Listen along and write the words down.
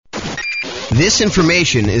This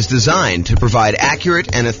information is designed to provide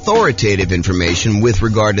accurate and authoritative information with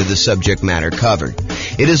regard to the subject matter covered.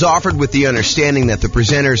 It is offered with the understanding that the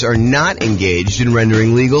presenters are not engaged in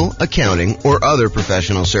rendering legal, accounting, or other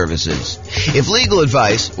professional services. If legal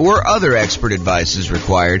advice or other expert advice is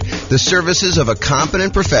required, the services of a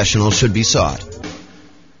competent professional should be sought.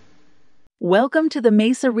 Welcome to the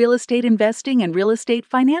Mesa Real Estate Investing and Real Estate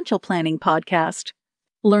Financial Planning Podcast.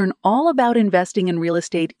 Learn all about investing in real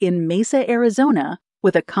estate in Mesa, Arizona,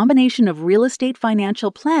 with a combination of real estate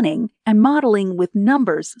financial planning and modeling with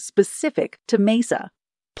numbers specific to Mesa,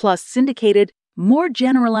 plus syndicated, more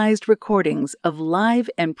generalized recordings of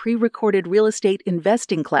live and pre-recorded real estate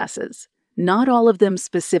investing classes, not all of them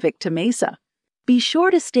specific to Mesa. Be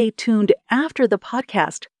sure to stay tuned after the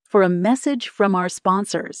podcast for a message from our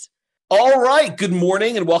sponsors. All right, good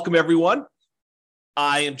morning and welcome everyone.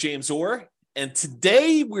 I am James Orr. And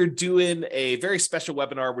today we're doing a very special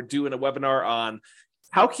webinar. We're doing a webinar on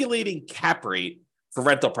calculating cap rate for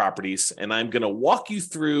rental properties. And I'm going to walk you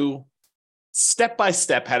through step by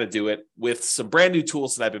step how to do it with some brand new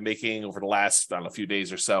tools that I've been making over the last, few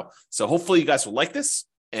days or so. So hopefully you guys will like this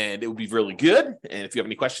and it will be really good. And if you have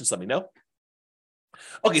any questions, let me know.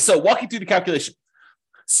 Okay, so walking through the calculation.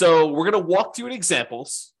 So we're going to walk through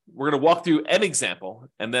examples. We're going to walk through an example,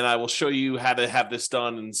 and then I will show you how to have this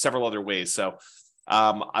done in several other ways. So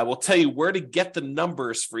I will tell you where to get the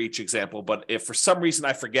numbers for each example, but if for some reason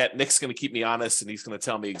I forget, Nick's going to keep me honest, and he's going to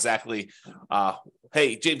tell me exactly,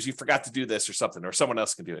 hey, James, you forgot to do this or something, or someone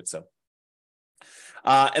else can do it. So.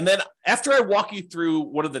 And then after I walk you through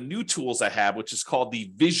one of the new tools I have, which is called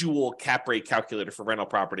the Visual Cap Rate Calculator for rental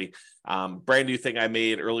property, brand new thing I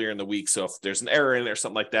made earlier in the week. So if there's an error in it or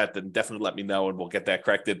something like that, then definitely let me know and we'll get that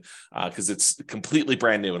corrected because it's completely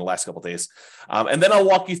brand new in the last couple of days. And then I'll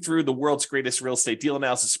walk you through the world's greatest real estate deal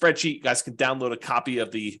analysis spreadsheet. You guys can download a copy of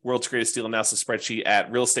the world's greatest deal analysis spreadsheet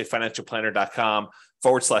at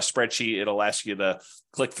realestatefinancialplanner.com/spreadsheet. It'll ask you to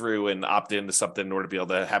click through and opt into something in order to be able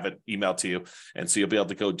to have it emailed to you. And so you'll be able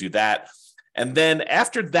to go do that. And then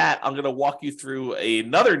after that, I'm going to walk you through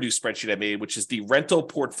another new spreadsheet I made, which is the rental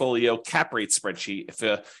portfolio cap rate spreadsheet. If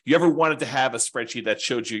you ever wanted to have a spreadsheet that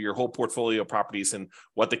showed you your whole portfolio of properties and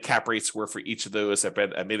what the cap rates were for each of those,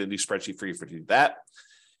 I made a new spreadsheet for you to do that.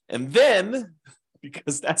 And then,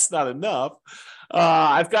 because that's not enough,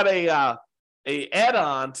 I've got a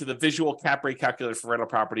add-on to the Visual Cap Rate Calculator for rental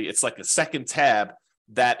property. It's like a second tab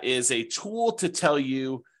that is a tool to tell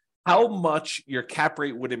you how much your cap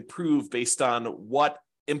rate would improve based on what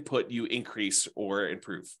input you increase or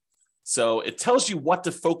improve. So it tells you what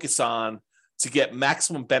to focus on to get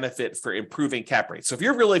maximum benefit for improving cap rates. So if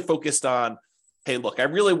you're really focused on, hey, look, I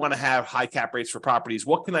really want to have high cap rates for properties,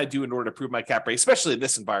 what can I do in order to improve my cap rate, especially in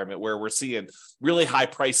this environment where we're seeing really high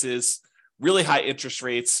prices, really high interest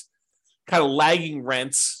rates, kind of lagging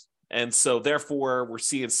rents. And so therefore we're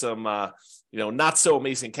seeing some, not so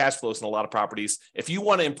amazing cash flows in a lot of properties. If you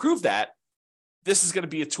want to improve that, this is going to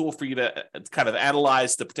be a tool for you to kind of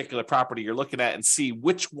analyze the particular property you're looking at and see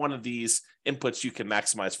which one of these inputs you can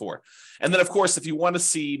maximize for. And then, of course, if you want to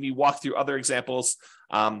see me walk through other examples,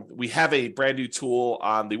 we have a brand new tool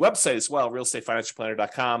on the website as well,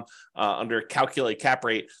 realestatefinancialplanner.com, under Calculate Cap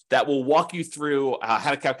Rate, that will walk you through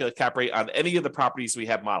how to calculate cap rate on any of the properties we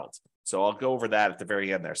have modeled. So I'll go over that at the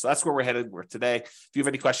very end there. So that's where we're headed today. If you have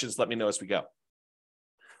any questions, let me know as we go.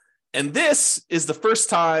 And this is the first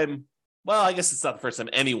time, well, I guess it's not the first time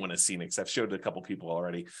anyone has seen it because I've showed it to a couple people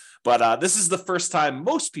already. But this is the first time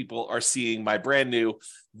most people are seeing my brand new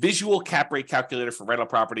Visual Cap Rate Calculator for rental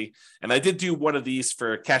property. And I did do one of these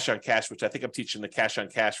for cash on cash, which I think I'm teaching the cash on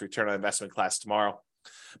cash return on investment class tomorrow.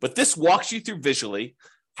 But this walks you through visually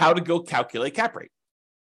how to go calculate cap rate.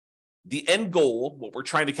 The end goal, what we're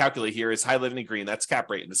trying to calculate here, is highlighted in green. That's cap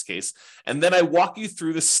rate in this case. And then I walk you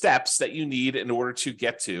through the steps that you need in order to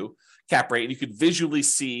get to cap rate. And you could visually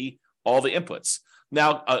see all the inputs.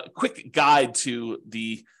 Now, a quick guide to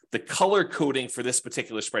the color coding for this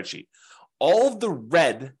particular spreadsheet. All of the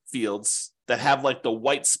red fields that have like the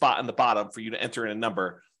white spot on the bottom for you to enter in a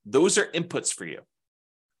number, those are inputs for you.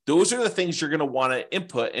 Those are the things you're going to want to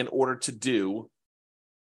input in order to do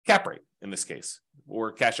cap rate in this case,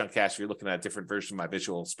 or cash on cash if you're looking at a different version of my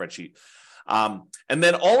visual spreadsheet. And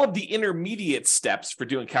then all of the intermediate steps for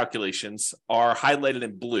doing calculations are highlighted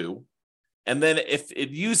in blue. And then if it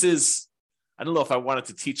uses, I don't know if I wanted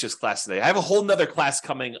to teach this class today. I have a whole nother class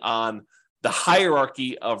coming on the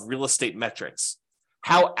hierarchy of real estate metrics,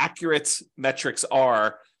 how accurate metrics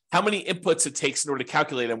are, how many inputs it takes in order to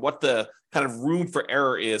calculate, and what the kind of room for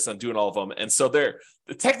error is on doing all of them. And so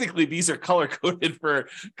technically these are color coded for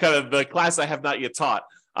kind of the class I have not yet taught.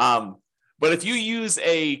 But if you use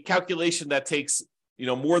a calculation that takes,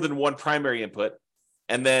 more than one primary input,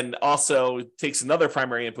 and then also takes another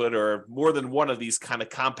primary input or more than one of these kind of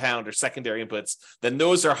compound or secondary inputs, then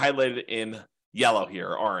those are highlighted in yellow here,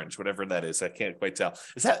 or orange, whatever that is. I can't quite tell.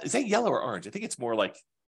 Is that yellow or orange? I think it's more like,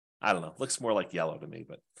 I don't know, looks more like yellow to me,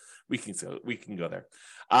 but we can go there.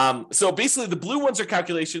 So basically the blue ones are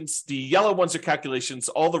calculations, the yellow ones are calculations,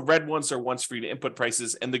 all the red ones are ones for you to input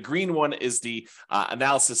prices, and the green one is the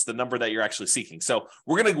analysis, the number that you're actually seeking. So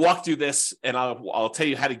we're going to walk through this, and I'll tell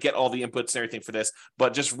you how to get all the inputs and everything for this,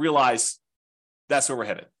 but just realize that's where we're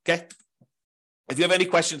headed, okay? If you have any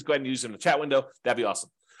questions, go ahead and use them in the chat window. That'd be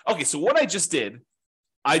awesome. Okay, so what I just did,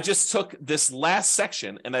 I just took this last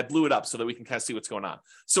section and I blew it up so that we can kind of see what's going on.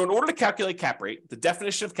 So in order to calculate cap rate, the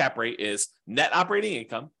definition of cap rate is net operating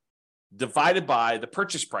income divided by the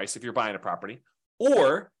purchase price if you're buying a property,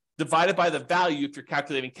 or divided by the value if you're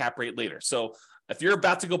calculating cap rate later. So if you're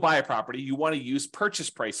about to go buy a property, you want to use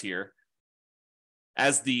purchase price here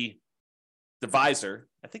as the divisor.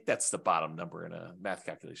 I think that's the bottom number in a math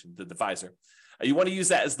calculation, the divisor. You want to use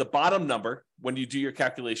that as the bottom number when you do your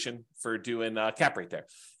calculation for doing cap rate there.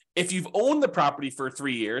 If you've owned the property for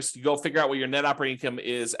 3 years, you go figure out what your net operating income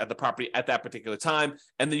is at the property at that particular time,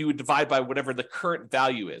 and then you would divide by whatever the current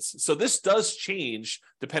value is. So this does change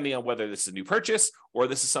depending on whether this is a new purchase or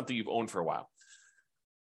this is something you've owned for a while.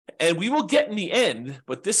 And we will get in the end,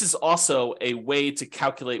 but this is also a way to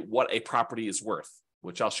calculate what a property is worth,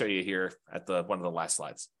 which I'll show you here at one of the last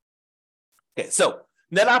slides. Okay, so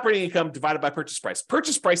net operating income divided by purchase price.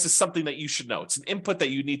 Purchase price is something that you should know. It's an input that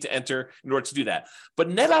you need to enter in order to do that. But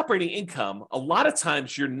net operating income, a lot of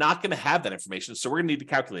times you're not going to have that information, so we're going to need to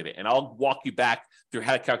calculate it. And I'll walk you back through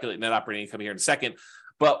how to calculate net operating income here in a second.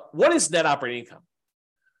 But what is net operating income?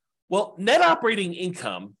 Well, net operating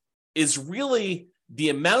income is really the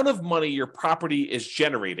amount of money your property is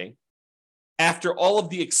generating after all of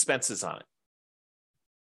the expenses on it,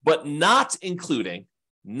 but not including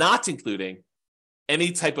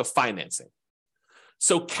any type of financing.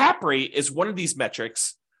 So cap rate is one of these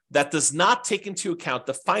metrics that does not take into account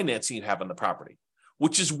the financing you have on the property,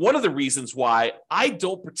 which is one of the reasons why I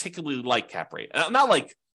don't particularly like cap rate. I'm not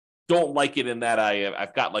like don't like it in that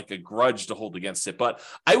I've got like a grudge to hold against it, but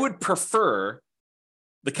I would prefer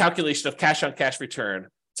the calculation of cash on cash return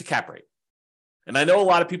to cap rate. And I know a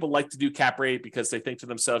lot of people like to do cap rate because they think to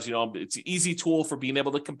themselves, it's an easy tool for being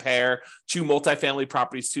able to compare two multifamily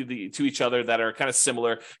properties to each other that are kind of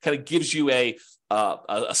similar, kind of gives you a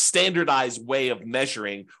standardized way of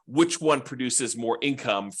measuring which one produces more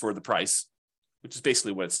income for the price, which is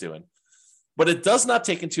basically what it's doing. But it does not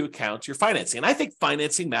take into account your financing. And I think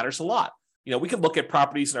financing matters a lot. We can look at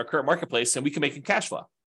properties in our current marketplace and we can make them cash flow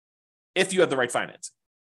if you have the right financing,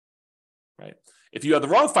 right? If you have the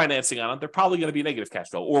wrong financing on them, they're probably going to be negative cash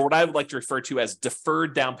flow, or what I would like to refer to as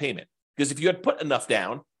deferred down payment. Because if you had put enough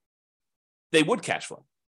down, they would cash flow,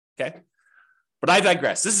 okay? But I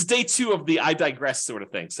digress. This is day 2 of the I digress sort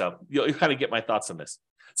of thing, so you'll kind of get my thoughts on this.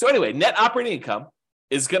 So anyway, net operating income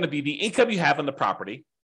is going to be the income you have on the property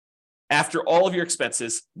after all of your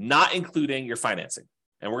expenses, not including your financing.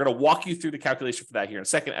 And we're going to walk you through the calculation for that here in a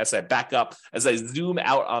second as I back up, as I zoom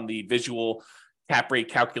out on the visual cap rate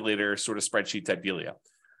calculator sort of spreadsheet type dealio.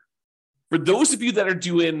 For those of you that are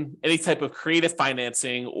doing any type of creative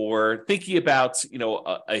financing or thinking about,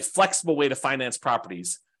 a flexible way to finance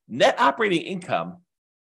properties, net operating income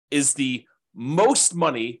is the most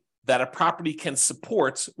money that a property can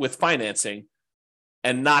support with financing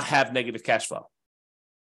and not have negative cash flow.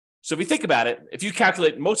 So if you think about it, if you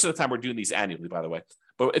calculate, most of the time we're doing these annually, by the way,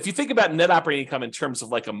 but if you think about net operating income in terms of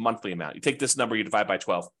like a monthly amount, you take this number, you divide by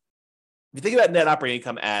 12. If you think about net operating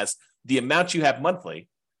income as the amount you have monthly,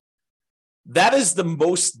 that is the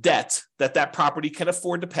most debt that property can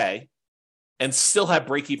afford to pay and still have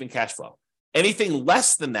break-even cash flow. Anything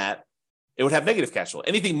less than that, it would have negative cash flow.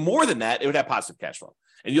 Anything more than that, it would have positive cash flow.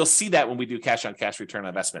 And you'll see that when we do cash on cash return on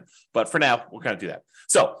investment. But for now, we're going to do that.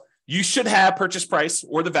 So you should have purchase price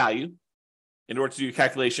or the value in order to do your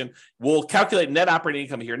calculation. We'll calculate net operating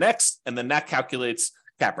income here next, and then that calculates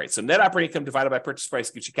cap rate. So net operating income divided by purchase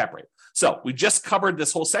price gives you cap rate. So we just covered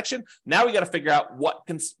this whole section. Now we got to figure out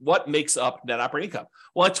what makes up net operating income.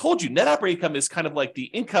 Well, I told you net operating income is kind of like the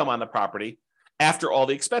income on the property after all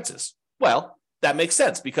the expenses. Well, that makes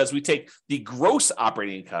sense because we take the gross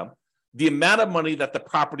operating income, the amount of money that the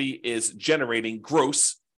property is generating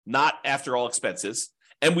gross, not after all expenses,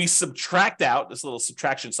 and we subtract out this little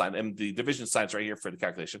subtraction sign, and the division sign's right here for the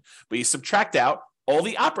calculation, but you subtract out all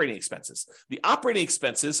the operating expenses. The operating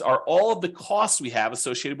expenses are all of the costs we have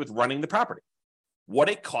associated with running the property, what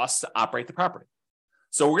it costs to operate the property.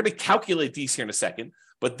 So we're going to calculate these here in a second,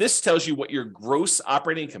 But this tells you what your gross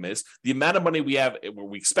operating income is, the amount of money we have,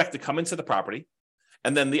 we expect to come into the property.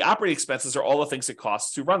 And then the operating expenses are all the things it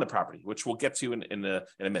costs to run the property, which we'll get to in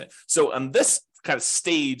a minute. So on this kind of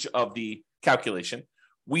stage of the calculation,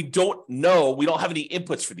 we don't have any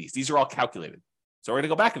inputs for these. These are all calculated. So we're going to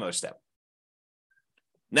go back another step.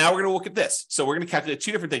 Now we're going to look at this. So we're going to calculate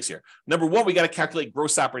two different things here. Number one, we got to calculate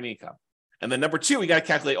gross operating income. And then number two, we got to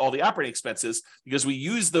calculate all the operating expenses because we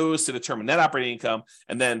use those to determine net operating income.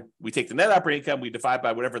 And then we take the net operating income, we divide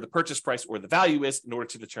by whatever the purchase price or the value is in order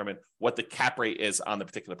to determine what the cap rate is on the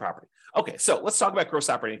particular property. Okay, so let's talk about gross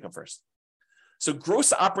operating income first. So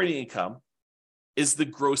gross operating income is the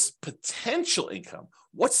gross potential income.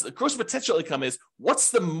 What's the gross potential income is what's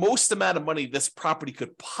the most amount of money this property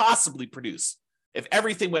could possibly produce if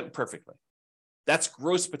everything went perfectly. That's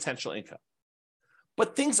gross potential income.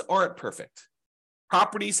 But things aren't perfect.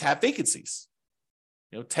 Properties have vacancies.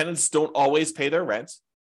 Tenants don't always pay their rent,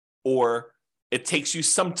 or it takes you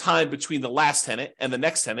some time between the last tenant and the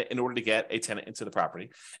next tenant in order to get a tenant into the property.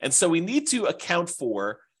 And so we need to account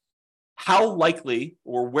for how likely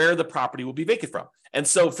or where the property will be vacant from. And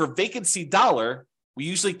so for vacancy dollar, we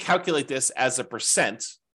usually calculate this as a percent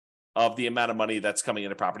of the amount of money that's coming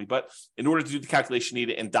into property. But in order to do the calculation, you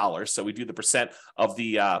need it in dollars. So we do the percent of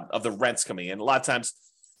the rents coming in. A lot of times,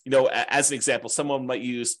 as an example, someone might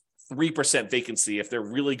use 3% vacancy. If they're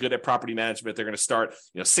really good at property management, they're going to start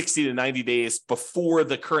 60 to 90 days before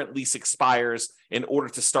the current lease expires in order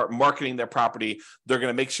to start marketing their property. They're going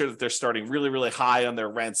to make sure that they're starting really, really high on their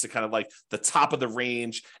rents to kind of like the top of the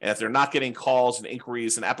range. And if they're not getting calls and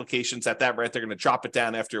inquiries and applications at that rent, they're going to drop it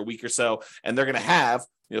down after a week or so. And they're going to have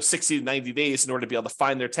 60 to 90 days in order to be able to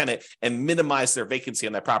find their tenant and minimize their vacancy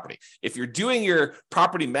on that property. If you're doing your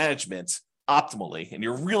property management optimally and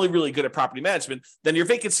you're really, really good at property management, then your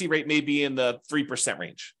vacancy rate may be in the 3%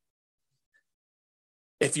 range.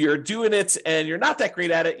 If you're doing it and you're not that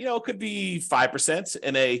great at it, it could be 5%.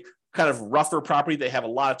 In a kind of rougher property, they have a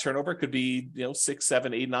lot of turnover. It could be 6,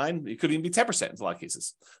 7, 8, 9. It could even be 10% in a lot of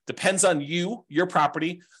cases. Depends on your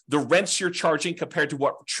property, the rents you're charging compared to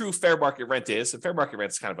what true fair market rent is. And fair market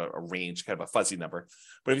rent is kind of a range, kind of a fuzzy number.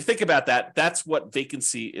 But if you think about that, that's what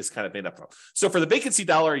vacancy is kind of made up of. So for the vacancy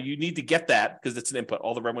dollar, you need to get that because it's an input.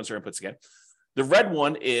 All the red ones are inputs again. The red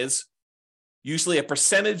one is usually a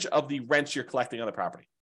percentage of the rents you're collecting on the property.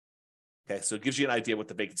 Okay, so it gives you an idea what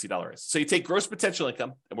the vacancy dollar is. So you take gross potential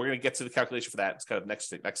income, and we're going to get to the calculation for that. It's kind of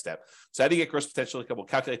next step. So how do you get gross potential income? We'll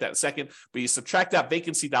calculate that in a second, but you subtract out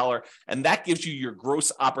vacancy dollar, and that gives you your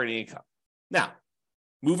gross operating income. Now,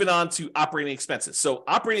 moving on to operating expenses. So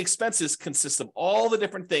operating expenses consist of all the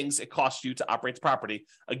different things it costs you to operate the property.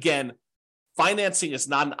 Again, financing is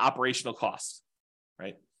not an operational cost,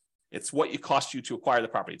 right? It's what it costs you to acquire the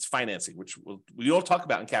property. It's financing, which we don't talk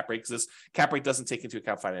about in cap rate because this cap rate doesn't take into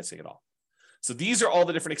account financing at all. So these are all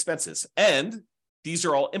the different expenses, and these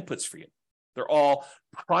are all inputs for you. They're all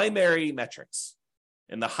primary metrics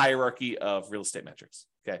in the hierarchy of real estate metrics.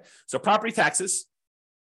 Okay, so property taxes.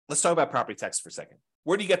 Let's talk about property taxes for a second.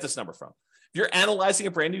 Where do you get this number from? If you're analyzing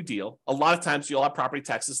a brand new deal, a lot of times you'll have property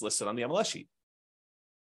taxes listed on the MLS sheet.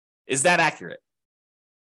 Is that accurate?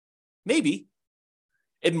 Maybe.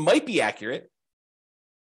 It might be accurate.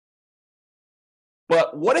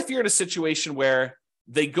 But what if you're in a situation where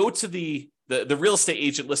they go to the real estate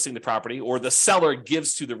agent listing the property, or the seller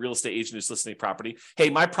gives to the real estate agent who's listing the property, hey,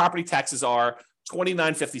 my property taxes are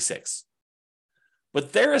 $29.56.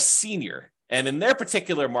 But they're a senior, and in their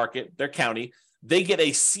particular market, their county, they get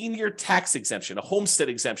a senior tax exemption, a homestead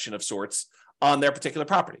exemption of sorts on their particular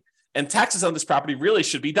property. And taxes on this property really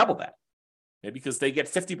should be double that. Maybe because they get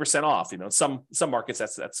 50% off. In some markets,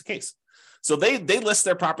 that's the case. So they list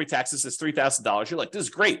their property taxes as $3,000. You're like, this is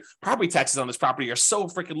great. Property taxes on this property are so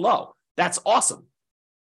freaking low. That's awesome.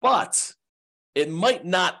 But it might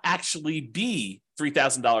not actually be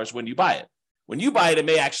 $3,000 when you buy it. When you buy it, it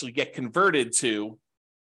may actually get converted to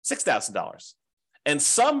 $6,000. And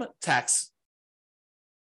some tax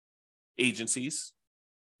agencies,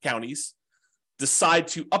 counties, decide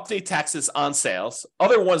to update taxes on sales.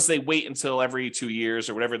 Other ones, they wait until every 2 years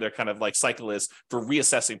or whatever their kind of like cycle is for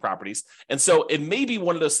reassessing properties. And so it may be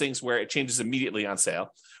one of those things where it changes immediately on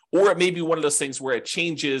sale, or it may be one of those things where it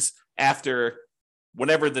changes after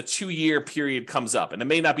whenever the 2-year period comes up. And it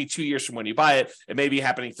may not be 2 years from when you buy it. It may be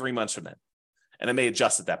happening 3 months from then. And it may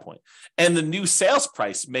adjust at that point. And the new sales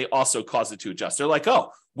price may also cause it to adjust. They're like, oh,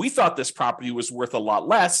 we thought this property was worth a lot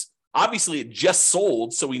less. Obviously, it just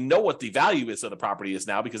sold, so we know what the value is of the property is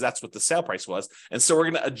now because that's what the sale price was. And so we're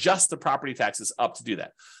going to adjust the property taxes up to do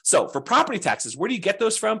that. So for property taxes, where do you get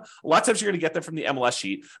those from? A lot of times you're going to get them from the MLS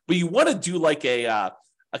sheet, but you want to do like a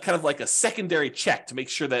a kind of like a secondary check to make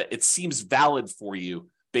sure that it seems valid for you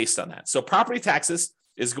based on that. So property taxes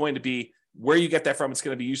is going to be where you get that from. It's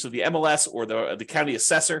going to be usually the MLS or the county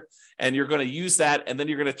assessor, and you're going to use that, and then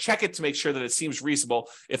you're going to check it to make sure that it seems reasonable.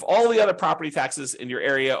 If all the other property taxes in your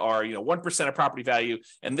area are 1% of property value,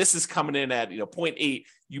 and this is coming in at 0.8,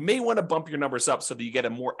 you may want to bump your numbers up so that you get a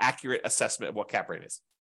more accurate assessment of what cap rate is.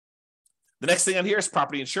 The next thing on here is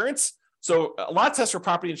property insurance. So a lot of tests for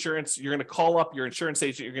property insurance, you're going to call up your insurance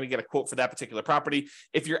agent, you're going to get a quote for that particular property.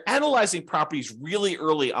 If you're analyzing properties really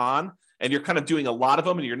early on, and you're kind of doing a lot of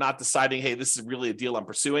them and you're not deciding, hey, this is really a deal I'm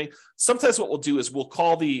pursuing, sometimes what we'll do is we'll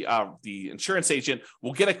call the insurance agent,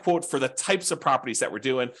 we'll get a quote for the types of properties that we're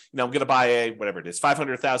doing. I'm going to buy a, whatever it is,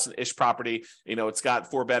 500,000-ish property. It's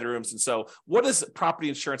got 4 bedrooms. And so what is property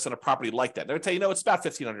insurance on a property like that? They'll tell you, it's about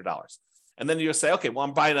 $1,500. And then you'll say, okay,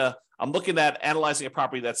 well, I'm looking at analyzing a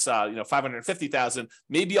property that's, 550,000.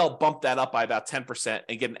 Maybe I'll bump that up by about 10%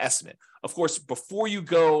 and get an estimate. Of course, before you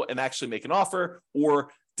go and actually make an offer,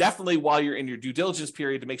 or definitely while you're in your due diligence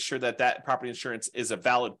period to make sure that that property insurance is a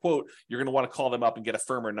valid quote, you're going to want to call them up and get a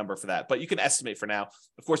firmer number for that. But you can estimate for now.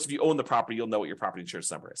 Of course, if you own the property, you'll know what your property insurance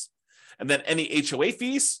number is. And then any HOA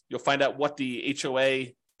fees, you'll find out what the HOA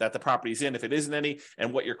that the property is in, if it isn't any,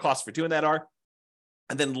 and what your costs for doing that are.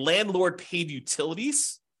 And then landlord paid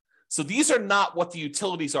utilities. So these are not what the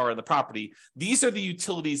utilities are in the property. These are the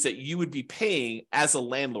utilities that you would be paying as a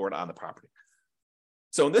landlord on the property.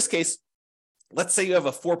 So in this case, let's say you have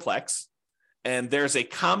a fourplex and there's a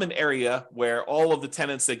common area where all of the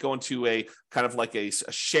tenants, they go into a kind of like a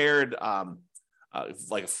shared,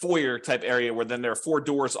 like a foyer type area where then there are 4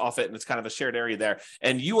 doors off it and it's kind of a shared area there.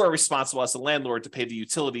 And you are responsible as a landlord to pay the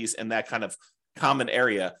utilities in that kind of common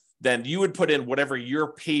area. Then you would put in whatever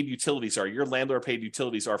your paid utilities are, your landlord paid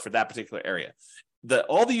utilities are for that particular area.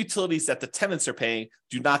 All the utilities that the tenants are paying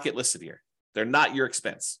do not get listed here. They're not your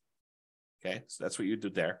expense. Okay, so that's what you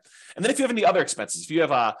did there. And then if you have any other expenses, if you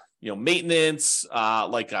have maintenance,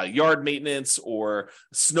 like yard maintenance or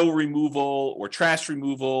snow removal or trash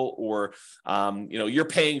removal, or you're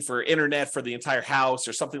paying for internet for the entire house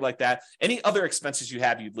or something like that, any other expenses you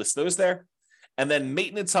have, you'd list those there. And then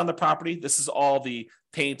maintenance on the property, this is all the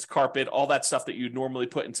paint, carpet, all that stuff that you'd normally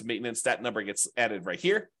put into maintenance. That number gets added right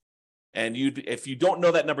here. And if you don't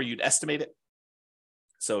know that number, you'd estimate it.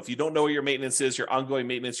 So if you don't know what your maintenance is, your ongoing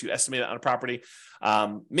maintenance, you estimate it on a property.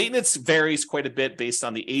 Maintenance varies quite a bit based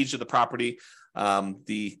on the age of the property,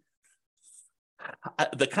 the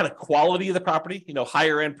kind of quality of the property.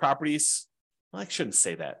 Higher end properties, well, I shouldn't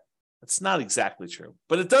say that. That's not exactly true,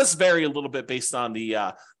 but it does vary a little bit based on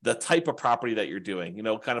the type of property that you're doing.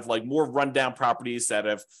 Kind of like more rundown properties that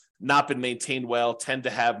have not been maintained well tend to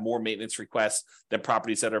have more maintenance requests than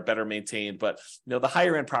properties that are better maintained. But the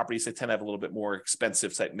higher end properties, they tend to have a little bit more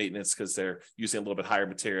expensive type maintenance because they're using a little bit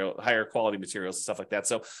higher quality materials and stuff like that.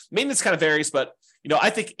 So maintenance kind of varies, but I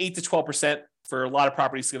think 8 to 12% for a lot of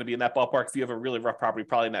properties is going to be in that ballpark. If you have a really rough property,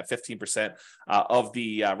 probably in that 15% of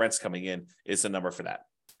the rents coming in is the number for that.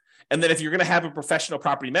 And then if you're going to have a professional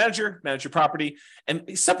property manager manage your property,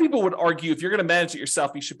 and some people would argue if you're going to manage it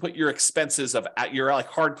yourself, you should put your expenses at your like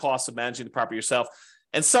hard costs of managing the property yourself.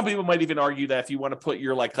 And some people might even argue that if you want to put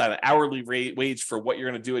your like kind of hourly rate wage for what you're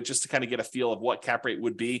going to do it, just to kind of get a feel of what cap rate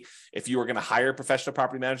would be if you were going to hire a professional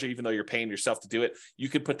property manager, even though you're paying yourself to do it, you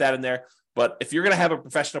could put that in there. But if you're going to have a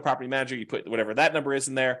professional property manager, you put whatever that number is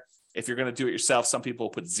in there. If you're going to do it yourself, some people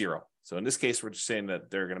put 0. So in this case, we're just saying that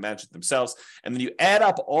they're going to manage it themselves. And then you add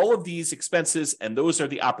up all of these expenses, and those are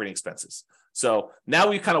the operating expenses. So now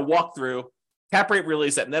we kind of walk through cap rate really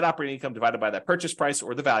is that net operating income divided by that purchase price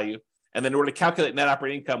or the value. And then in order to calculate net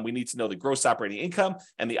operating income, we need to know the gross operating income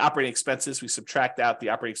and the operating expenses. We subtract out the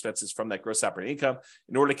operating expenses from that gross operating income.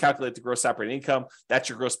 In order to calculate the gross operating income, that's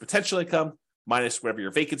your gross potential income minus whatever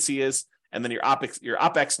your vacancy is. And then your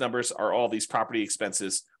OPEX numbers are all these property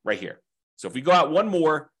expenses right here. So if we go out one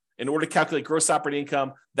more, in order to calculate gross operating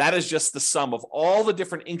income, that is just the sum of all the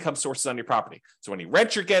different income sources on your property. So any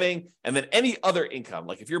rent you're getting, and then any other income,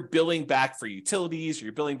 like if you're billing back for utilities, or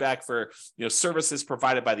you're billing back for services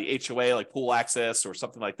provided by the HOA, like pool access or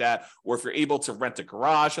something like that, or if you're able to rent a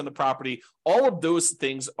garage on the property, all of those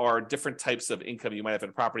things are different types of income you might have in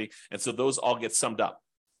a property. And so those all get summed up.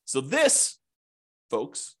 So this,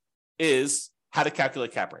 folks, is how to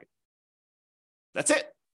calculate cap rate. That's it.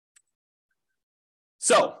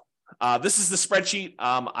 So this is the spreadsheet.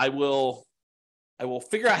 I will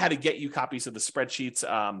figure out how to get you copies of the spreadsheets.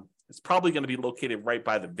 It's probably going to be located right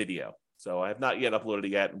by the video. So I have not yet uploaded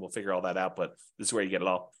it yet, and we'll figure all that out, but this is where you get it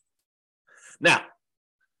all. Now,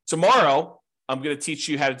 tomorrow, I'm going to teach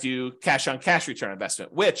you how to do cash on cash return on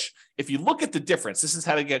investment, which if you look at the difference, this is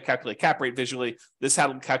how to calculate cap rate visually. This is how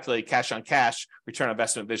to calculate cash on cash return on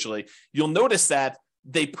investment visually. You'll notice that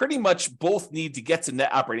they pretty much both need to get to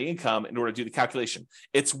net operating income in order to do the calculation.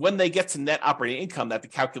 It's when they get to net operating income that the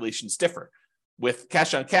calculations differ. With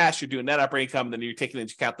cash on cash, you're doing net operating income, and then you're taking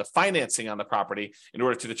into account the financing on the property in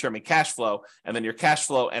order to determine cash flow, and then your cash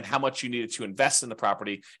flow and how much you needed to invest in the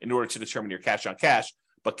property in order to determine your cash on cash.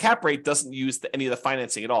 But cap rate doesn't use any of the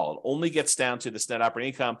financing at all. It only gets down to this net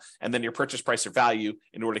operating income and then your purchase price or value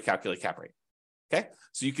in order to calculate cap rate. Okay,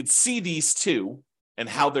 so you can see these two and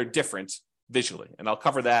how they're different visually. And I'll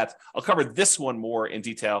cover that. I'll cover this one more in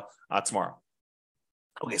detail tomorrow.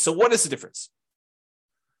 Okay, so what is the difference?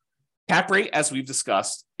 Cap rate, as we've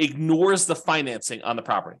discussed, ignores the financing on the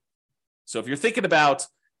property. So if you're thinking about,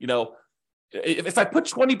 if I put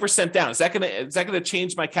 20% down, is that going to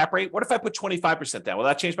change my cap rate? What if I put 25% down? Will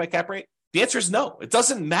that change my cap rate? The answer is no. It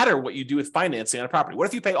doesn't matter what you do with financing on a property. What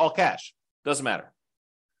if you pay all cash? Doesn't matter.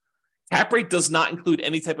 Cap rate does not include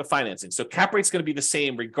any type of financing. So cap rate's going to be the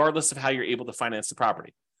same regardless of how you're able to finance the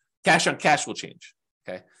property. Cash on cash will change.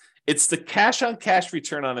 Okay. It's the cash on cash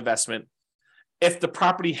return on investment if the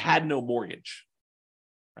property had no mortgage,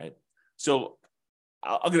 right? So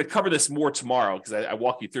I'm going to cover this more tomorrow because I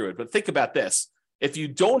walk you through it. But think about this. If you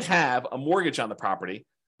don't have a mortgage on the property,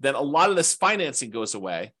 then a lot of this financing goes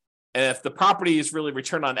away. And if the property is really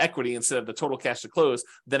return on equity instead of the total cash to close,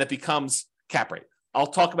 then it becomes cap rate. I'll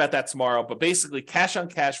talk about that tomorrow. But basically, cash on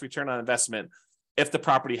cash return on investment if the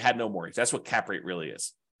property had no mortgage. That's what cap rate really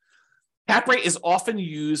is. Cap rate is often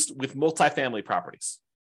used with multifamily properties.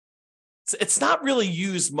 It's not really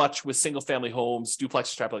used much with single-family homes,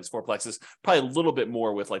 duplexes, triplexes, fourplexes. Probably a little bit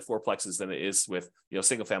more with like fourplexes than it is with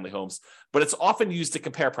single-family homes. But it's often used to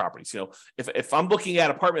compare properties. If I'm looking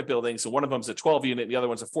at apartment buildings and one of them's a 12-unit, and the other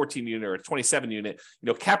one's a 14-unit or a 27-unit,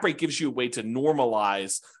 cap rate gives you a way to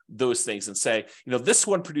normalize those things and say, this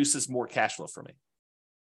one produces more cash flow for me.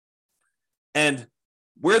 And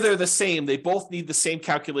where they're the same, they both need the same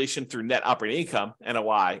calculation through net operating income,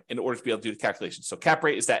 NOI, in order to be able to do the calculation. So cap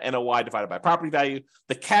rate is that NOI divided by property value.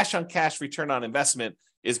 The cash on cash return on investment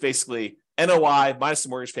is basically NOI minus the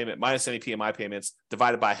mortgage payment, minus any PMI payments,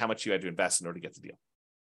 divided by how much you had to invest in order to get the deal.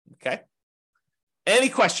 Okay? Any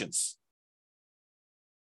questions?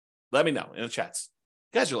 Let me know in the chats.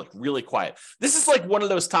 You guys are like really quiet. This is like one of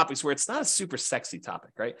those topics where it's not a super sexy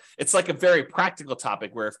topic, right? It's like a very practical topic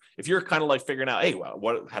where if you're kind of like figuring out, hey,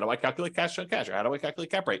 well, how do I calculate cash on cash or how do I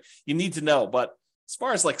calculate cap rate? You need to know. But as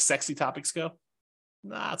far as like sexy topics go,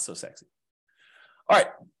 not so sexy. All right.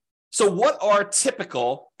 So what are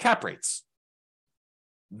typical cap rates?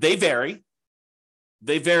 They vary.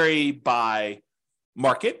 They vary by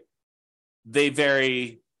market. They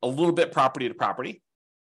vary a little bit property to property,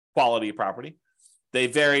 quality of property. They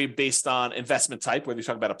vary based on investment type, whether you're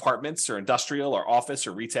talking about apartments or industrial or office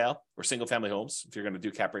or retail or single family homes, if you're going to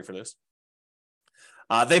do cap rate for this.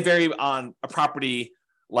 They vary on a property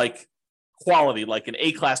like quality, like an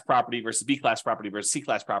A-class property versus B-class property versus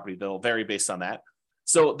C-class property. They'll vary based on that.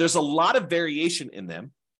 So there's a lot of variation in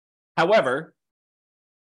them. However,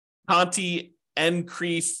 Conti,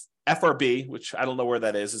 NCREIF, FRB, which I don't know where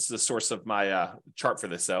that is. It's the source of my chart for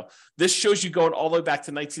this. So this shows you going all the way back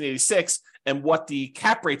to 1986 and what the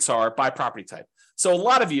cap rates are by property type. So a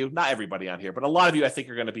lot of you, not everybody on here, but a lot of you, I think,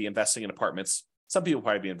 are going to be investing in apartments. Some people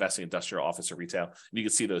probably be investing in industrial, office, or retail. And you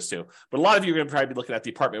can see those too. But a lot of you are going to probably be looking at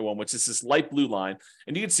the apartment one, which is this light blue line.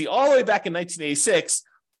 And you can see all the way back in 1986,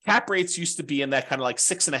 cap rates used to be in that kind of like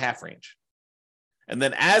 6.5 range. And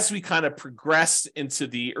then as we kind of progressed into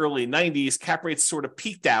the early 90s, cap rates sort of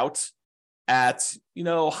peaked out at,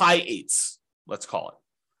 high 8s, let's call it.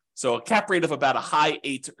 So a cap rate of about a high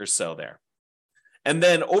 8 or so there. And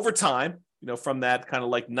then over time, from that kind of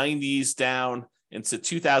like 90s down into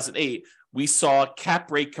 2008, we saw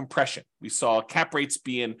cap rate compression. We saw cap rates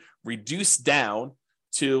being reduced down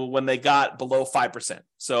to when they got below 5%.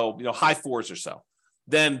 So, high 4s or so.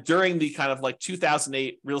 Then during the kind of like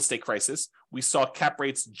 2008 real estate crisis, we saw cap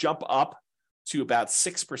rates jump up to about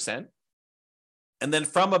 6%. And then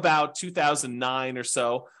from about 2009 or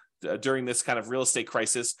so, during this kind of real estate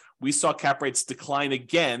crisis, we saw cap rates decline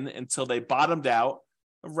again until they bottomed out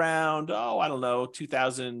around,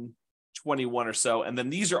 2021 or so. And then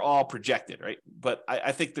these are all projected, right? But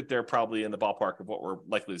I think that they're probably in the ballpark of what we're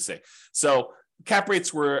likely to see. So cap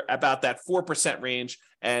rates were about that 4% range.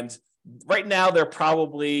 And right now, they're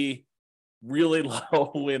probably really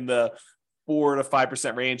low in the 4 to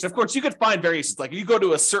 5% range. Of course, you could find variations. Like you go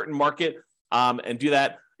to a certain market and do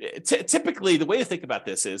that. Typically, the way to think about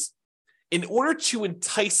this is in order to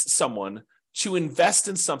entice someone to invest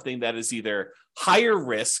in something that is either higher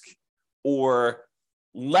risk or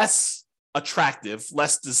less attractive,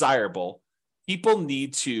 less desirable, people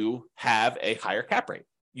need to have a higher cap rate.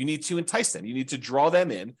 You need to entice them. You need to draw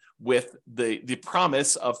them in with the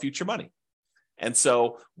promise of future money. And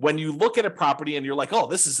so when you look at a property and you're like, oh,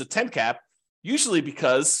 this is a 10 cap, usually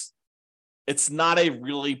because it's not a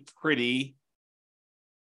really pretty,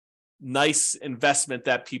 nice investment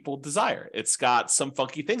that people desire. It's got some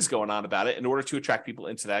funky things going on about it in order to attract people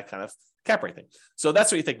into that kind of cap rate thing. So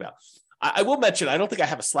that's what you think about. I will mention, I don't think I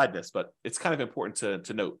have a slide this, but it's kind of important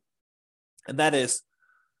to note. And that is,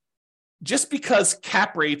 just because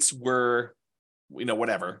cap rates were,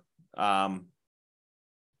 whatever, 5%,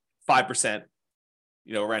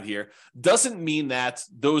 around here, doesn't mean that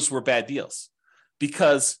those were bad deals.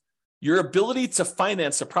 Because your ability to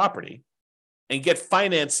finance a property and get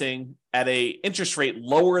financing at a interest rate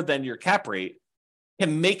lower than your cap rate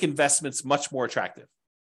can make investments much more attractive.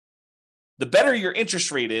 The better your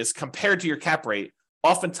interest rate is compared to your cap rate,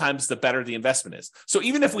 oftentimes the better the investment is. So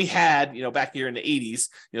even if we had, back here in the 80s,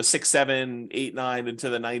 6, 7, 8, 9 into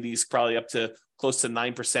the 90s, probably up to close to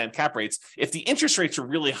 9% cap rates, if the interest rates are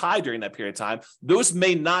really high during that period of time, those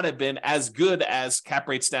may not have been as good as cap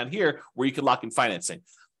rates down here where you could lock in financing.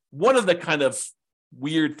 One of the kind of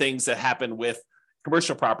weird things that happen with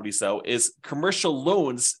commercial properties, though, is commercial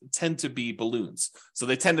loans tend to be balloons. So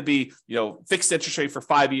they tend to be, fixed interest rate for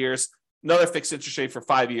 5 years, another fixed interest rate for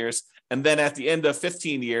 5 years, and then at the end of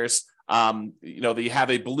 15 years, you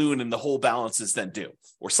have a balloon and the whole balance is then due,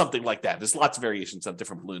 or something like that. There's lots of variations on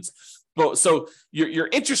different balloons. So your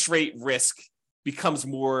interest rate risk becomes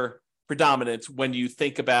more predominant when you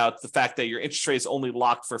think about the fact that your interest rate is only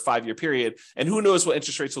locked for a 5-year period, and who knows what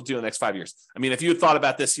interest rates will do in the next 5 years. I mean, if you had thought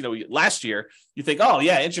about this, last year, you think, oh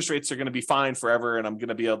yeah, interest rates are going to be fine forever, and I'm going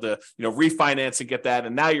to be able to, refinance and get that.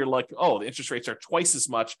 And now you're like, oh, the interest rates are twice as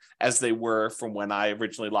much as they were from when I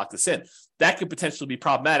originally locked this in. That could potentially be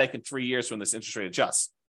problematic in 3 years when this interest rate adjusts.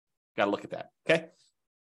 Got to look at that. Okay,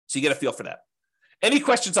 so you get a feel for that. Any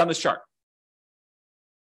questions on this chart?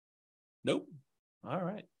 Nope. All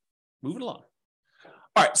right. Moving along.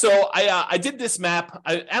 All right, so I did this map.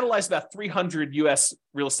 I analyzed about 300 U.S.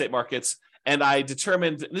 real estate markets, and I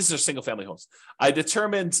determined, this is single family homes. I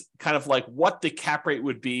determined kind of like what the cap rate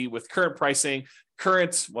would be with current pricing,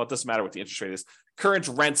 it doesn't matter what the interest rate is, current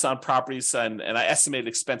rents on properties, and I estimated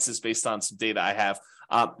expenses based on some data I have.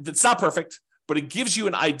 It's not perfect, but it gives you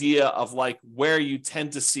an idea of like where you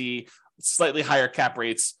tend to see slightly higher cap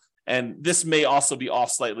rates. And this may also be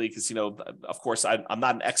off slightly because, of course, I'm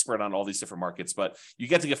not an expert on all these different markets, but you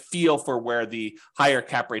get to get a feel for where the higher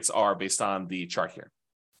cap rates are based on the chart here.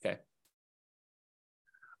 Okay.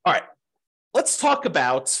 All right. Let's talk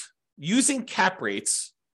about using cap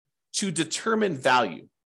rates to determine value.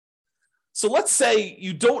 So let's say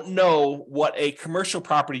you don't know what a commercial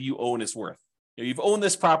property you own is worth. You've owned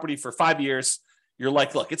this property for 5 years. You're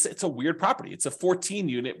like, look, it's a weird property. It's a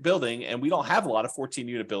 14-unit building, and we don't have a lot of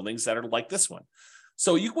 14-unit buildings that are like this one.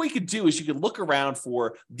 So what you could do is you could look around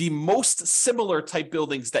for the most similar type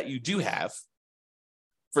buildings that you do have.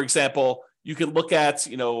 For example, you could look at, a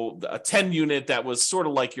 10-unit that was sort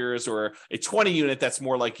of like yours, or a 20-unit that's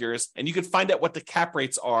more like yours, and you could find out what the cap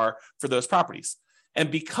rates are for those properties. And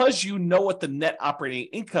because you know what the net operating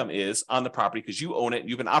income is on the property, because you own it and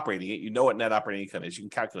you've been operating it, you know what net operating income is, you can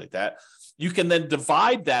calculate that. You can then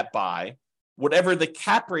divide that by whatever the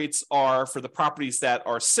cap rates are for the properties that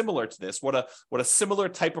are similar to this, what a similar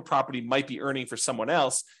type of property might be earning for someone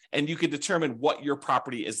else, and you can determine what your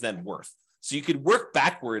property is then worth. So you could work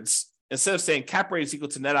backwards. Instead of saying cap rate is equal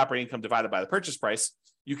to net operating income divided by the purchase price,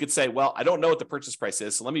 you could say, well, I don't know what the purchase price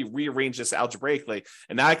is, so let me rearrange this algebraically.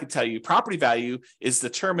 And now I can tell you property value is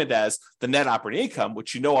determined as the net operating income,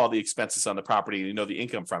 which you know all the expenses on the property and you know the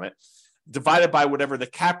income from it, divided by whatever the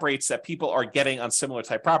cap rates that people are getting on similar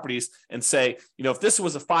type properties, and say, if this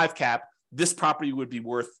was a 5 cap, this property would be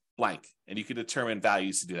worth blank. And you can determine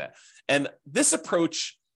values to do that. And this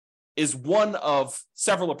approach is one of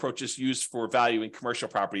several approaches used for valuing commercial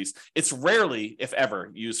properties. It's rarely, if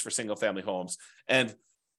ever, used for single family homes. And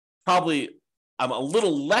probably I'm a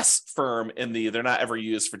little less firm in they're not ever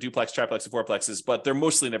used for duplex, triplex, and fourplexes, but they're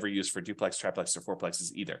mostly never used for duplex, triplex, or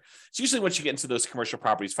fourplexes either. It's usually once you get into those commercial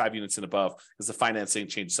properties, 5 units and above, because the financing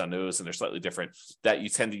changes on those and they're slightly different, that you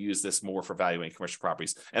tend to use this more for valuing commercial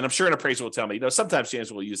properties. And I'm sure an appraiser will tell me, sometimes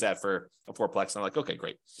James will use that for a fourplex. And I'm like, okay,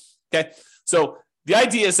 great. Okay. So the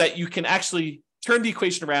idea is that you can actually turn the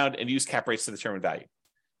equation around and use cap rates to determine value.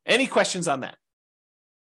 Any questions on that?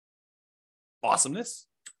 Awesomeness.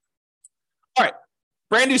 All right,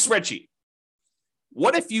 brand new spreadsheet.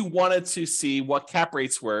 What if you wanted to see what cap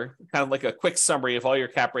rates were, kind of like a quick summary of all your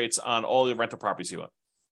cap rates on all the rental properties you own?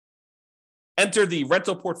 Enter the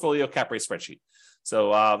rental portfolio cap rate spreadsheet.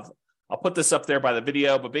 So I'll put this up there by the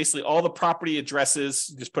video, but basically all the property addresses,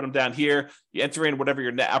 just put them down here. You enter in whatever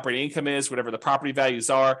your net operating income is, whatever the property values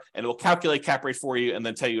are, and it will calculate cap rate for you and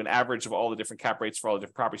then tell you an average of all the different cap rates for all the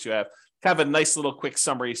different properties you have. Kind of a nice little quick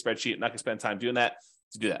summary spreadsheet. I'm not going to spend time doing that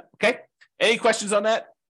to do that. Okay. Any questions on that?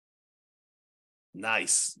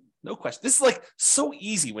 Nice. No question. This is like so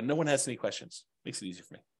easy when no one has any questions. Makes it easy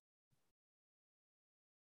for me.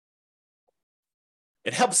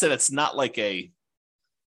 It helps that it's not like a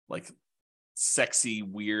sexy,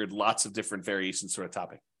 weird, lots of different variations sort of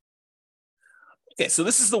topic. Okay, so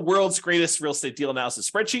this is the world's greatest real estate deal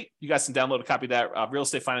analysis spreadsheet. You guys can download a copy of that,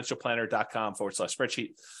 realestatefinancialplanner.com/spreadsheet.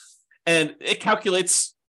 And it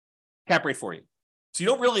calculates cap rate for you. So you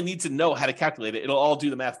don't really need to know how to calculate it. It'll all do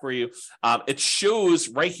the math for you. It shows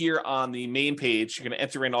right here on the main page. You're going to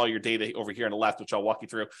enter in all your data over here on the left, which I'll walk you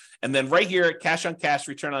through. And then right here, cash on cash,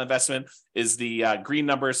 return on investment is the green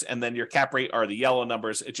numbers. And then your cap rate are the yellow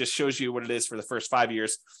numbers. It just shows you what it is for the first 5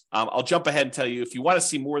 years. I'll jump ahead and tell you, if you want to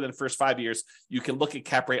see more than the first 5 years, you can look at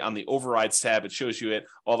cap rate on the overrides tab. It shows you it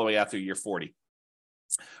all the way out through year 40.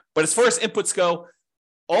 But as far as inputs go,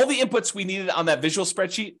 all the inputs we needed on that visual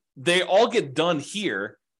spreadsheet, they all get done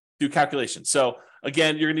here through calculation. So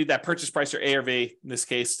again, you're gonna need that purchase price or ARV in this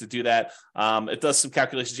case to do that. It does some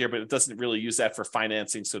calculations here, but it doesn't really use that for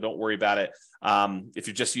financing. So don't worry about it. If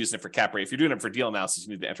you're just using it for cap rate, if you're doing it for deal analysis,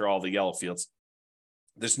 you need to enter all the yellow fields.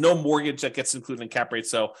 There's no mortgage that gets included in cap rate,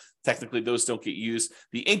 so technically those don't get used.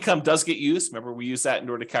 The income does get used. Remember, we use that in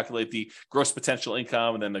order to calculate the gross potential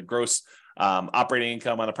income and then the gross operating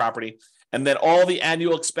income on a property. And then all the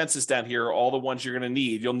annual expenses down here are all the ones you're going to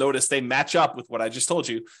need. You'll notice they match up with what I just told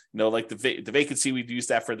you. You know, like the vacancy, we'd use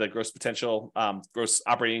that for the gross potential, gross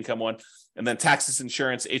operating income one. And then taxes,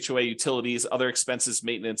 insurance, HOA, utilities, other expenses,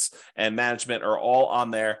 maintenance, and management are all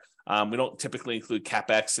on there. We don't typically include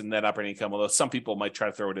CapEx and net operating income, although some people might try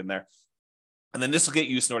to throw it in there. And then this will get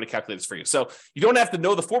used in order to calculate this for you. So you don't have to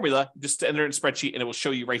know the formula, just enter it in a spreadsheet and it will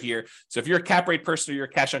show you right here. So if you're a cap rate person or you're a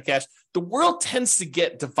cash on cash, the world tends to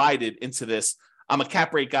get divided into this. I'm a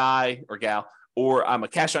cap rate guy or gal, or I'm a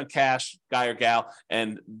cash on cash guy or gal.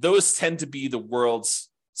 And those tend to be the world's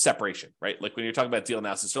separation, right? Like when you're talking about deal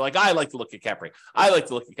analysis, they're like, I like to look at cap rate. I like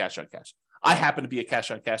to look at cash on cash. I happen to be a cash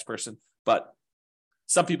on cash person, but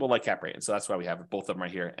some people like cap rate. And so that's why we have both of them right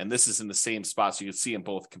here. And this is in the same spot. So you can see them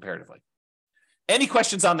both comparatively. Any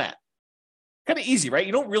questions on that? Kind of easy, right?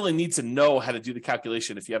 You don't really need to know how to do the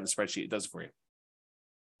calculation. If you have the spreadsheet, it does it for you.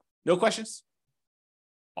 No questions?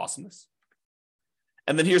 Awesomeness.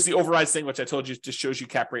 And then here's the overrides thing, which I told you just shows you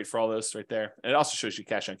cap rate for all those right there. And it also shows you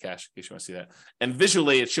cash on cash, in case you want to see that. And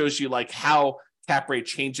visually, it shows you like how cap rate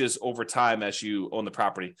changes over time as you own the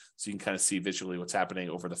property. So you can kind of see visually what's happening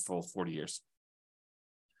over the full 40 years.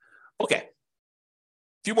 Okay.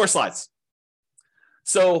 A few more slides.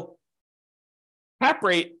 So cap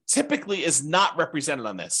rate typically is not represented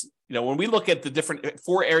on this. You know, when we look at the different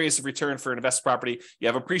 4 areas of return for an investment property, you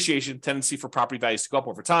have appreciation, tendency for property values to go up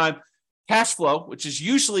over time, cash flow, which is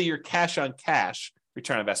usually your cash on cash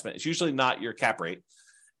return on investment. It's usually not your cap rate.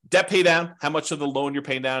 Debt pay down, how much of the loan you're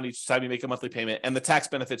paying down each time you make a monthly payment, and the tax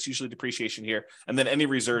benefits, usually depreciation here, and then any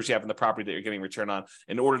reserves you have in the property that you're getting return on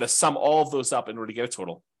in order to sum all of those up in order to get a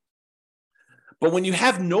total. But when you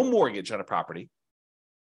have no mortgage on a property,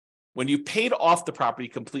 when you paid off the property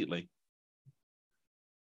completely,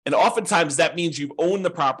 and oftentimes that means you've owned the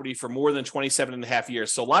property for more than 27 and a half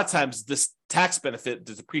years. So a lot of times this tax benefit,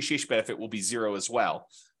 the depreciation benefit will be zero as well.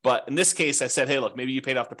 But in this case, I said, hey, look, maybe you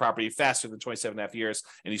paid off the property faster than 27 and a half years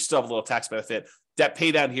and you still have a little tax benefit. Debt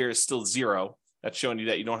pay down here is still zero. That's showing you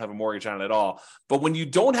that you don't have a mortgage on it at all. But when you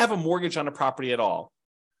don't have a mortgage on a property at all,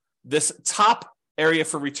 this top area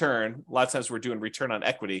for return, a lot of times we're doing return on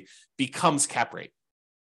equity, becomes cap rate.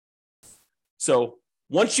 So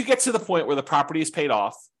once you get to the point where the property is paid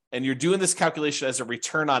off and you're doing this calculation as a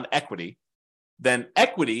return on equity, then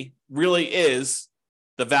equity really is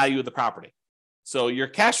the value of the property. So your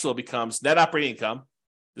cash flow becomes net operating income.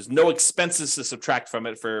 There's no expenses to subtract from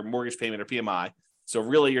it for mortgage payment or PMI. So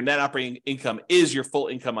really your net operating income is your full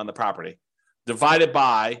income on the property divided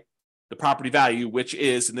by the property value, which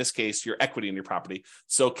is, in this case, your equity in your property.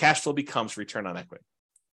 So cash flow becomes return on equity.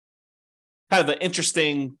 Kind of an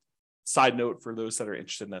interesting side note for those that are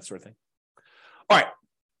interested in that sort of thing. All right.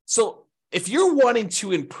 So if you're wanting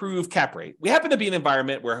to improve cap rate, we happen to be in an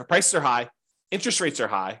environment where prices are high, interest rates are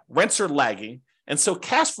high, rents are lagging, and so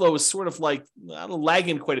cash flow is sort of like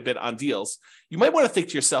lagging quite a bit on deals. You might want to think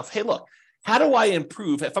to yourself, hey, look, how do I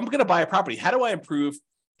improve? If I'm going to buy a property, how do I improve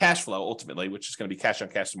cash flow ultimately, which is going to be cash on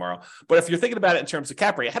cash tomorrow? But if you're thinking about it in terms of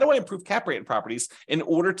cap rate, how do I improve cap rate in properties in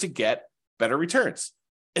order to get better returns?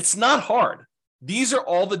 It's not hard. These are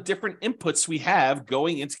all the different inputs we have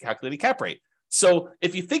going into calculating cap rate. So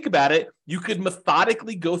if you think about it, you could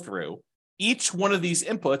methodically go through each one of these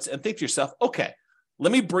inputs and think to yourself, okay,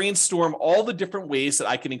 let me brainstorm all the different ways that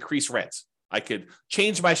I can increase rent. I could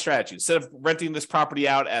change my strategy. Instead of renting this property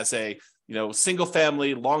out as a single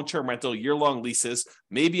family, long-term rental, year-long leases,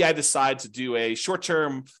 maybe I decide to do a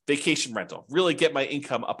short-term vacation rental, really get my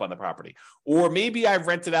income up on the property. Or maybe I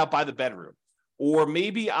rent it out by the bedroom. Or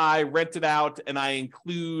maybe I rent it out and I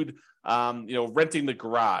include, renting the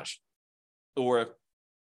garage. Or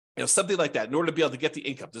something like that in order to be able to get the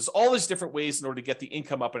income. There's all these different ways in order to get the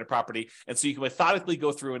income up in a property. And so you can methodically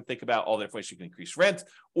go through and think about all the different ways you can increase rent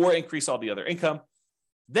or increase all the other income.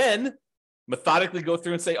 Then methodically go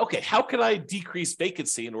through and say, okay, how can I decrease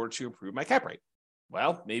vacancy in order to improve my cap rate?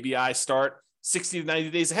 Well, maybe I start 60 to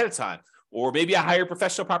 90 days ahead of time. Or maybe I hire a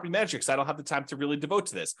professional property manager because I don't have the time to really devote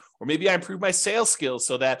to this. Or maybe I improve my sales skills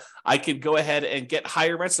so that I can go ahead and get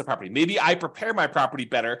higher rents to the property. Maybe I prepare my property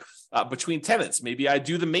better between tenants. Maybe I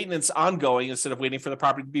do the maintenance ongoing instead of waiting for the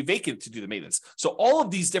property to be vacant to do the maintenance. So all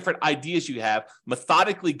of these different ideas you have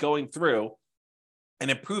methodically going through and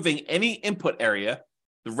improving any input area,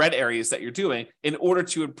 the red areas that you're doing, in order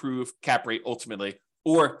to improve cap rate ultimately,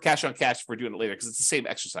 or cash on cash if we're doing it later, because it's the same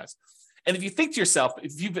exercise. And if you think to yourself,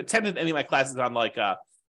 if you've attended any of my classes on how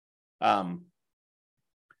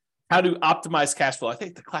to optimize cash flow, I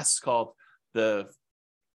think the class is called the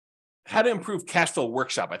How to Improve Cash Flow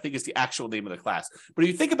Workshop, I think is the actual name of the class. But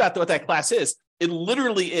if you think about what that class is, it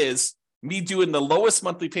literally is me doing the lowest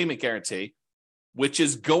monthly payment guarantee, which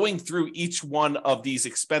is going through each one of these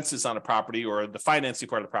expenses on a property or the financing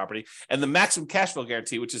part of the property, and the maximum cash flow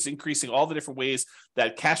guarantee, which is increasing all the different ways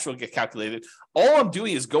that cash flow get calculated. All I'm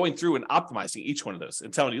doing is going through and optimizing each one of those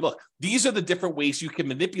and telling you, look, these are the different ways you can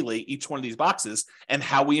manipulate each one of these boxes and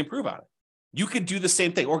how we improve on it. You could do the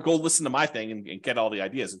same thing or go listen to my thing and get all the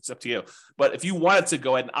ideas. It's up to you. But if you wanted to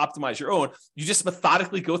go ahead and optimize your own, you just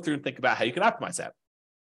methodically go through and think about how you can optimize that.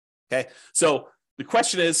 Okay. So the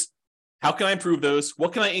question is, how can I improve those?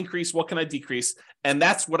 What can I increase? What can I decrease? And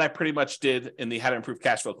that's what I pretty much did in the How to Improve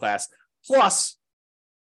Cash Flow class. Plus,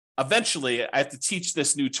 eventually, I have to teach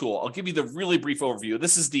this new tool. I'll give you the really brief overview.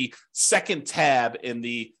 This is the second tab in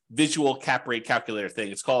the visual cap rate calculator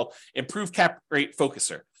thing. It's called Improve Cap Rate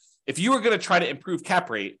Focuser. If you were going to try to improve cap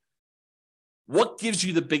rate, what gives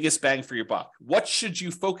you the biggest bang for your buck? What should you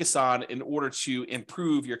focus on in order to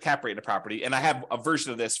improve your cap rate in a property? And I have a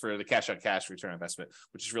version of this for the cash on cash return on investment,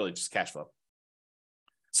 which is really just cash flow.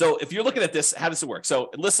 So if you're looking at this, how does it work?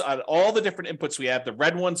 So it lists on all the different inputs we have. The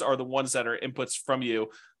red ones are the ones that are inputs from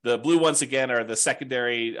you. The blue ones, again, are the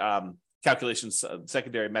secondary calculations,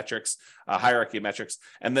 secondary metrics, hierarchy of metrics.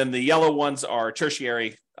 And then the yellow ones are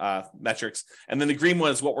tertiary metrics. And then the green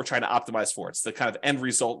one is what we're trying to optimize for. It's the kind of end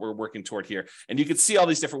result we're working toward here. And you can see all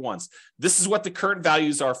these different ones. This is what the current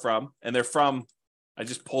values are from. And they're from, I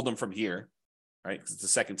just pulled them from here, right? Because it's the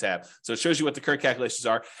second tab. So it shows you what the current calculations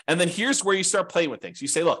are. And then here's where you start playing with things. You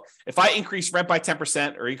say, look, if I increase rent by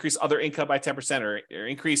 10% or increase other income by 10% or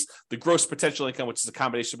increase the gross potential income, which is a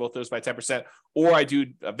combination of both those by 10%, or I do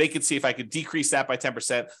a vacancy, if I could decrease that by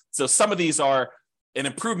 10%. So some of these are an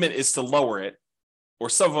improvement is to lower it, or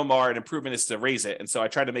some of them are an improvement is to raise it. And so I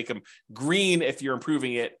try to make them green if you're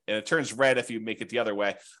improving it, and it turns red if you make it the other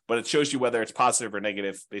way. But it shows you whether it's positive or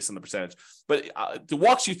negative based on the percentage. But it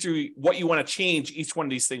walks you through what you want to change each one of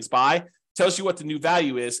these things by, tells you what the new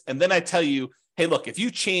value is. And then I tell you, hey, look, if you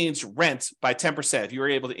change rent by 10%, if you were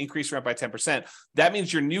able to increase rent by 10%, that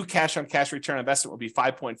means your new cash on cash return on investment will be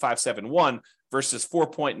 5.571 versus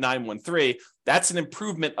 4.913. That's an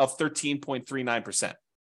improvement of 13.39%.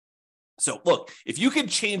 So look, if you can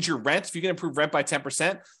change your rent, if you can improve rent by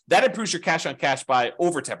 10%, that improves your cash on cash by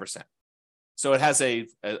over 10%. So it has a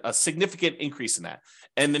significant increase in that.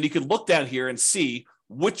 And then you can look down here and see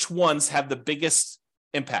which ones have the biggest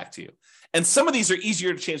impact to you. And some of these are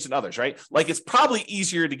easier to change than others, right? Like it's probably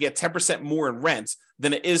easier to get 10% more in rent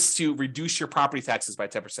than it is to reduce your property taxes by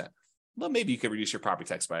 10%. Well, maybe you could reduce your property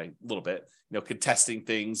tax by a little bit, contesting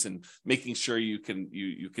things and making sure you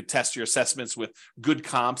contest your assessments with good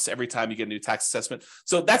comps every time you get a new tax assessment.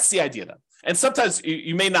 So that's the idea though. And sometimes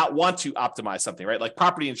you may not want to optimize something, right? Like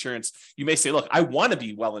property insurance, you may say, look, I want to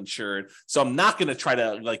be well insured, so I'm not going to try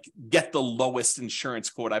to get the lowest insurance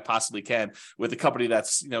quote I possibly can with a company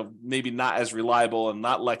that's, maybe not as reliable and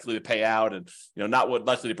not likely to pay out and, not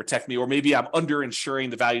likely to protect me, or maybe I'm underinsuring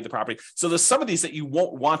the value of the property. So there's some of these that you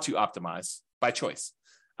won't want to optimize by choice.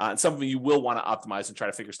 And some of them you will want to optimize and try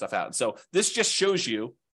to figure stuff out. And so this just shows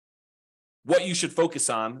you what you should focus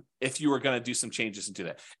on if you are going to do some changes into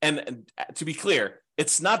that. And to be clear,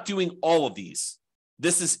 it's not doing all of these.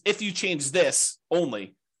 This is if you change this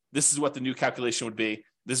only, this is what the new calculation would be.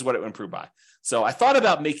 This is what it would improve by. So I thought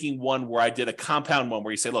about making one where I did a compound one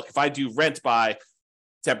where you say, look, if I do rent by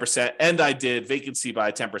 10% and I did vacancy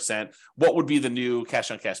by 10%, what would be the new cash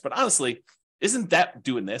on cash? But honestly, isn't that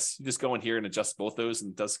doing this? You just go in here and adjust both those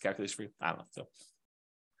and it does the calculation for you. I don't know.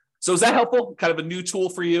 So is that helpful? Kind of a new tool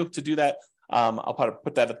for you to do that. I'll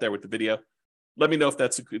put that up there with the video. Let me know if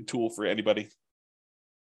that's a good tool for anybody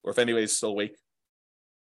or if anybody's still awake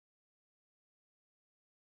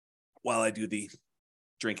while I do the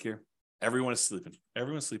drink here. Everyone is sleeping.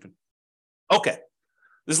 Everyone's sleeping. Okay.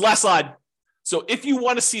 This last slide. So if you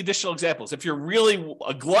want to see additional examples, if you're really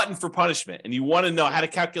a glutton for punishment and you want to know how to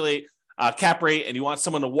calculate cap rate and you want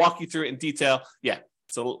someone to walk you through it in detail, yeah.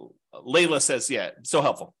 So Layla says, yeah, so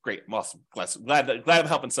helpful. Great. Awesome. Glad I'm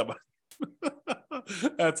helping someone.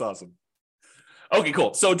 That's awesome. Okay,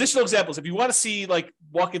 cool. So additional examples. If you want to see like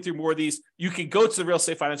walking through more of these, you can go to the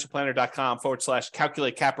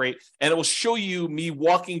realestatefinancialplanner.com/calculate cap rate, and it will show you me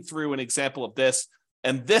walking through an example of this.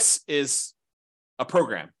 And this is a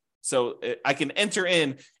program. So I can enter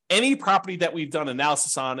in any property that we've done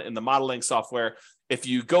analysis on in the modeling software. If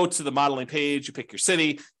you go to the modeling page, you pick your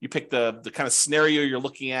city, you pick the kind of scenario you're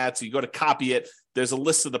looking at. So you go to copy it. There's a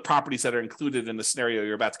list of the properties that are included in the scenario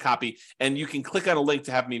you're about to copy. And you can click on a link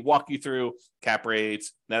to have me walk you through cap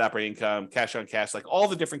rates, net operating income, cash on cash, like all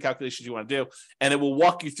the different calculations you want to do. And it will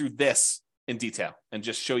walk you through this in detail and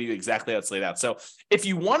just show you exactly how it's laid out. So if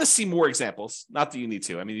you want to see more examples, not that you need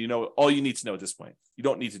to, I mean, you know, all you need to know at this point, you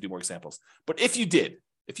don't need to do more examples. But if you did,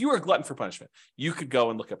 if you were a glutton for punishment, you could go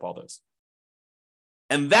and look up all those.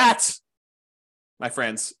 And that, my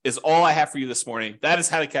friends, is all I have for you this morning. That is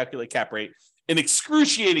how to calculate cap rate in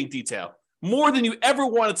excruciating detail, more than you ever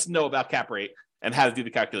wanted to know about cap rate and how to do the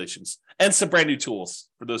calculations, and some brand new tools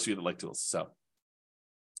for those of you that like tools. So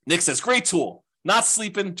Nick says, great tool. Not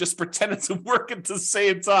sleeping, just pretending to work at the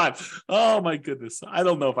same time. Oh, my goodness. I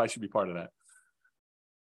don't know if I should be part of that.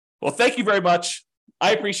 Well, thank you very much.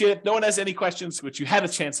 I appreciate it. No one has any questions, which you had a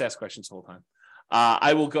chance to ask questions the whole time.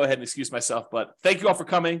 I will go ahead and excuse myself, but thank you all for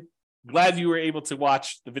coming. Glad you were able to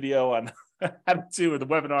watch the video on how to do the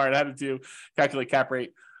webinar and how to do calculate cap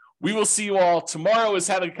rate. We will see you all. Tomorrow is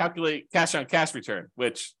how to calculate cash on cash return,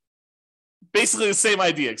 which basically the same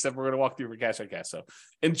idea, except we're going to walk through for cash on cash. So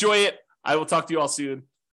enjoy it. I will talk to you all soon.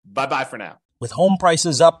 Bye-bye for now. With home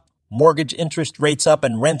prices up, mortgage interest rates up,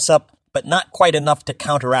 and rents up, but not quite enough to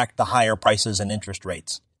counteract the higher prices and interest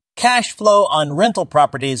rates. Cash flow on rental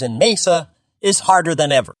properties in Mesa is harder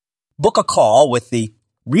than ever. Book a call with the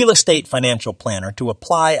Real Estate Financial Planner to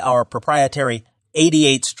apply our proprietary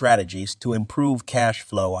 88 strategies to improve cash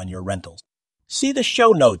flow on your rentals. See the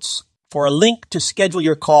show notes for a link to schedule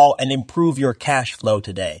your call and improve your cash flow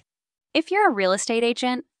today. If you're a real estate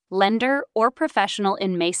agent, lender, or professional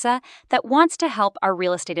in Mesa that wants to help our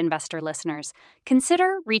real estate investor listeners,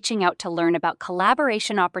 consider reaching out to learn about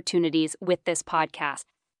collaboration opportunities with this podcast.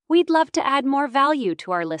 We'd love to add more value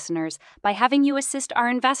to our listeners by having you assist our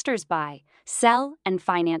investors buy, sell, and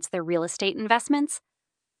finance their real estate investments.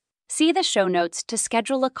 See the show notes to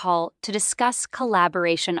schedule a call to discuss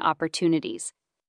collaboration opportunities.